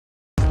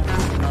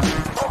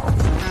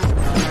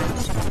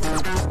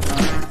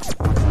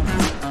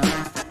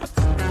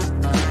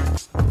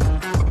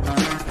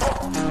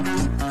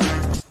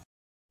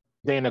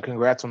Dana,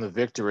 congrats on the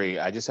victory.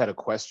 I just had a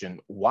question.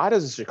 Why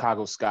does the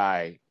Chicago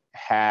Sky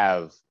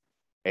have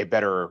a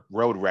better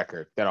road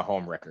record than a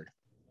home record?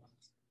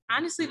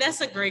 Honestly,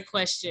 that's a great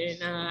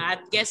question. I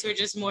guess we're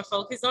just more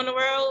focused on the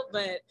road,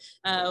 but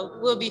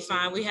we'll be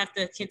fine. We have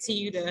to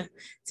continue to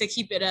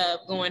keep it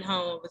up going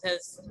home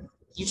because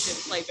you should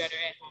play better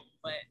at home.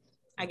 But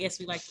I guess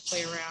we like to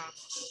play around.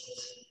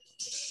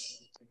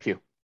 Thank you.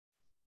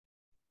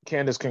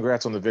 Candace,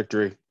 congrats on the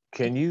victory.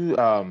 Can you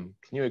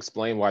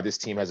explain why this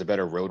team has a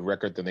better road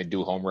record than they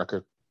do home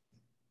record?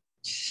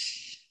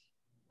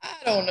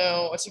 I don't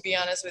know, to be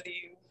honest with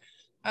you.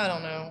 I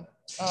don't know.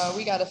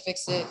 We got to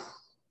fix it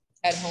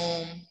at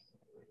home.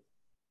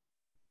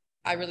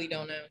 I really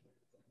don't know.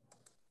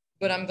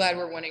 But I'm glad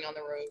we're winning on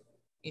the road,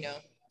 you know.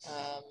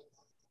 Um,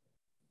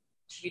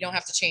 we don't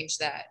have to change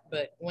that,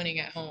 but winning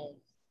at home,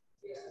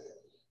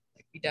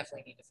 we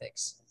definitely need to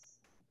fix.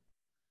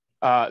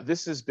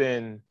 This has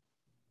been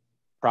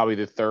probably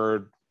the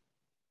third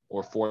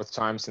or fourth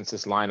time since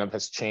this lineup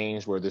has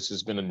changed where this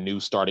has been a new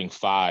starting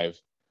five.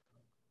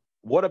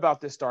 What about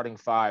this starting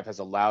five has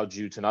allowed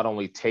you to not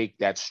only take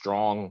that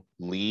strong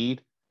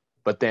lead,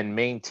 but then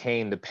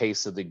maintain the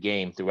pace of the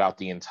game throughout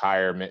the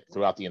entire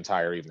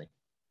evening?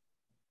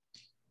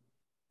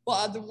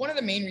 Well, one of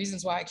the main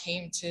reasons why I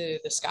came to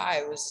the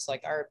Sky was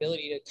like our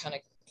ability to kind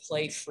of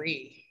play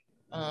free.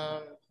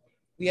 Um,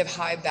 we have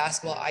high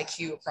basketball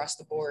IQ across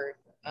the board,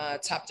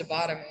 top to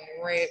bottom,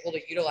 and we're able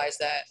to utilize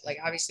that. Like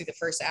obviously the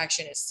first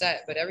action is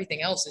set, but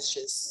everything else is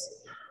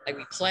just like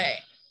we play.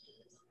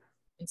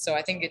 And so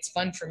I think it's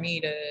fun for me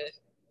to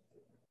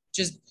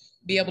just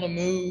be able to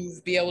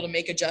move, be able to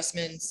make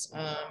adjustments.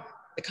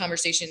 The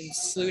conversations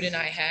Sloot and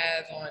I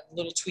have on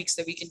little tweaks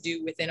that we can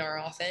do within our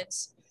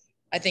offense,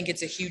 I think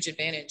it's a huge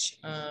advantage.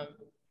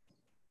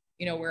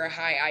 We're a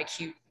high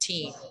IQ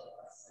team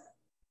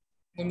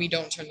when we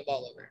don't turn the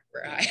ball over.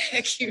 We're a high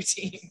IQ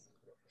team.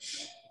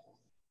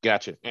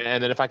 Gotcha.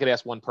 And then if I could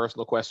ask one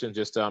personal question,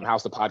 just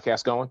how's the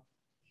podcast going?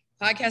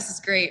 Podcast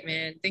is great,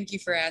 man. Thank you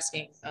for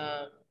asking.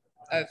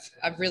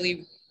 I've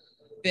really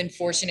been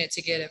fortunate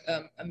to get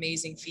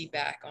amazing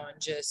feedback on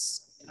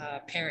just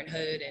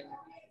parenthood and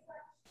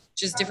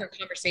just different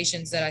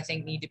conversations that I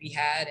think need to be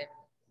had and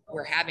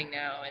we're having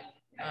now. And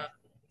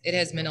it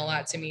has meant a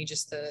lot to me,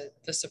 just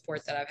the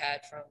support that I've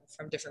had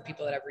from different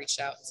people that have reached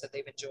out and said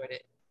they've enjoyed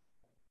it.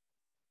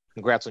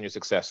 Congrats on your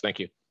success. Thank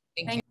you.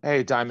 Thank you.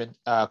 Hey, Diamond,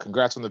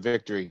 congrats on the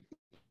victory.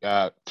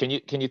 Can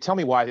you tell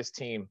me why this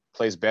team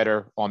plays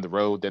better on the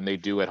road than they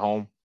do at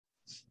home?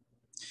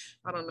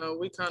 I don't know.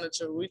 We tried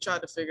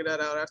to figure that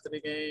out after the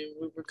game.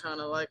 We were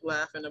kind of like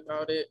laughing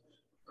about it.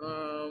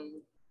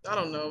 I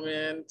don't know,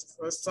 man.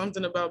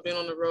 Something about being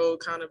on the road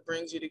kind of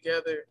brings you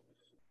together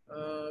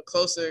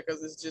closer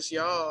because it's just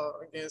y'all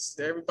against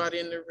everybody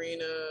in the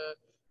arena,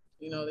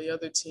 the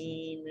other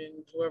team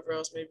and whoever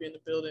else may be in the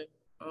building.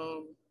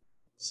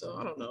 So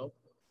I don't know,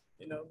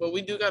 but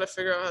we do got to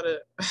figure out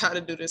how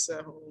to do this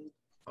at home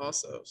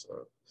also.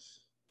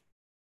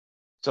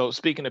 So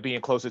speaking of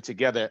being closer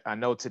together, I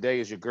know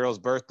today is your girl's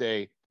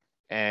birthday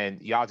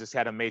and y'all just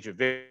had a major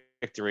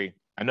victory.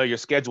 I know your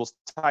schedule's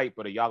tight,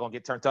 but are y'all gonna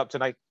get turned up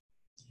tonight?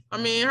 I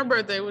mean, her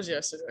birthday was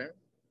yesterday.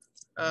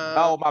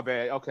 Oh, my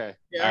bad. Okay.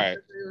 Yeah, all right.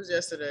 It was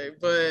yesterday.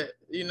 But,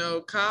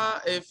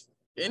 Kai, if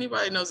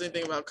anybody knows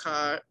anything about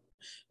Kai,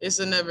 it's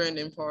a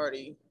never-ending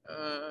party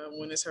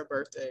when it's her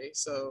birthday.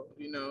 So,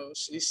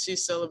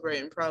 she's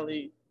celebrating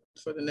probably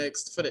till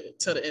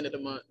the end of the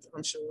month,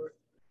 I'm sure.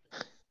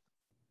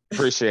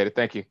 Appreciate it.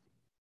 Thank you.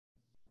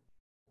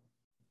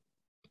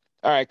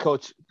 All right,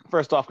 Coach.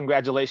 First off,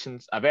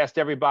 congratulations. I've asked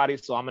everybody,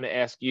 so I'm going to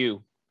ask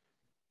you,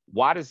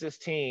 why does this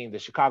team, the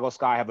Chicago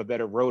Sky, have a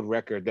better road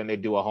record than they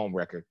do a home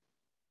record?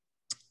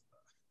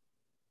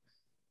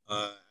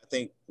 I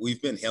think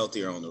we've been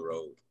healthier on the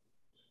road,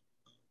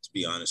 to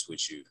be honest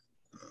with you.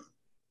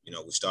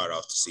 We started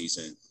off the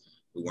season,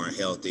 we weren't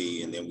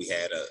healthy, and then we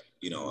had a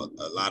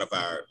lot of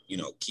our,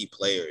 key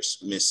players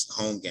miss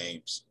home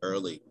games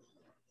early,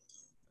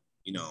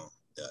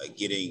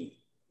 getting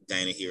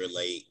Dana here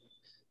late.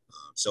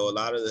 So a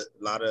lot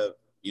of,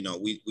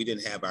 we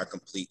didn't have our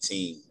complete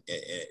team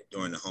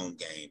during the home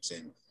games.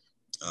 And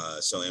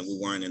and we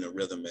weren't in a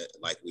rhythm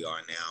like we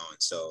are now.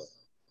 And so,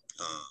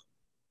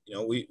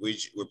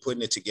 we're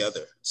putting it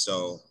together.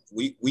 So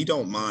we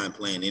don't mind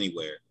playing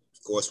anywhere.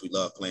 Of course, we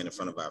love playing in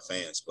front of our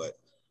fans, but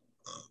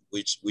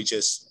we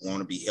just want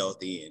to be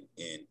healthy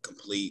and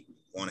complete,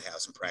 want to have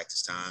some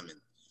practice time.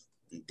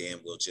 And then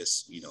we'll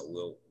just,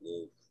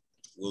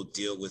 we'll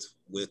deal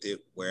with it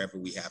wherever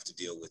we have to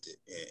deal with it,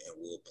 and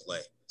we'll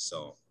play.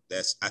 So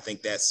I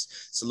think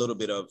it's a little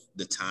bit of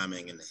the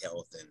timing and the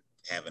health and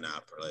having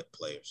our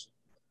players.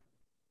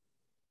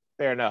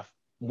 Fair enough.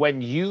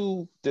 When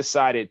you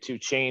decided to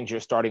change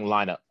your starting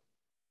lineup,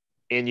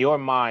 in your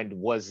mind,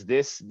 was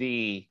this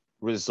the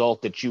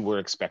result that you were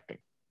expecting?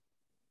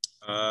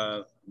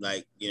 I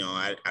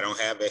don't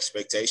have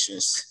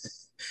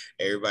expectations.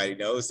 Everybody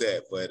knows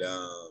that, but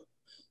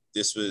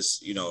this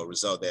was, a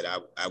result that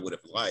I would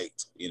have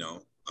liked,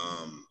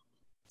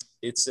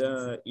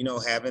 you know,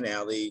 having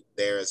Allie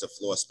there as a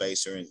floor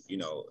spacer and, you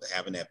know,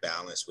 having that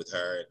balance with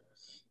her.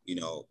 You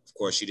know, of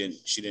course, she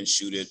didn't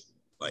shoot it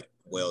like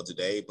well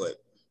today, but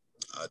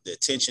the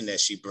attention that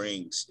she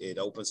brings, it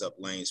opens up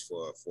lanes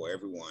for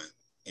everyone.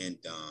 And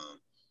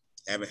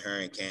having her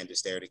and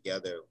Candace there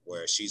together,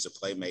 where she's a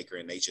playmaker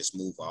and they just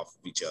move off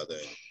of each other,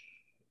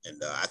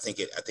 and I think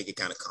it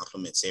kind of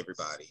complements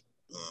everybody.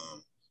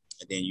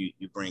 And then you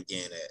bring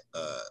in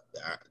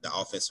the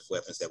offensive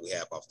weapons that we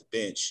have off the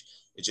bench.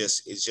 It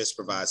just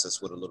provides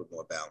us with a little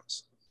more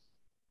balance.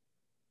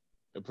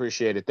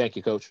 Appreciate it. Thank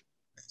you, Coach.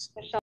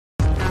 Thanks.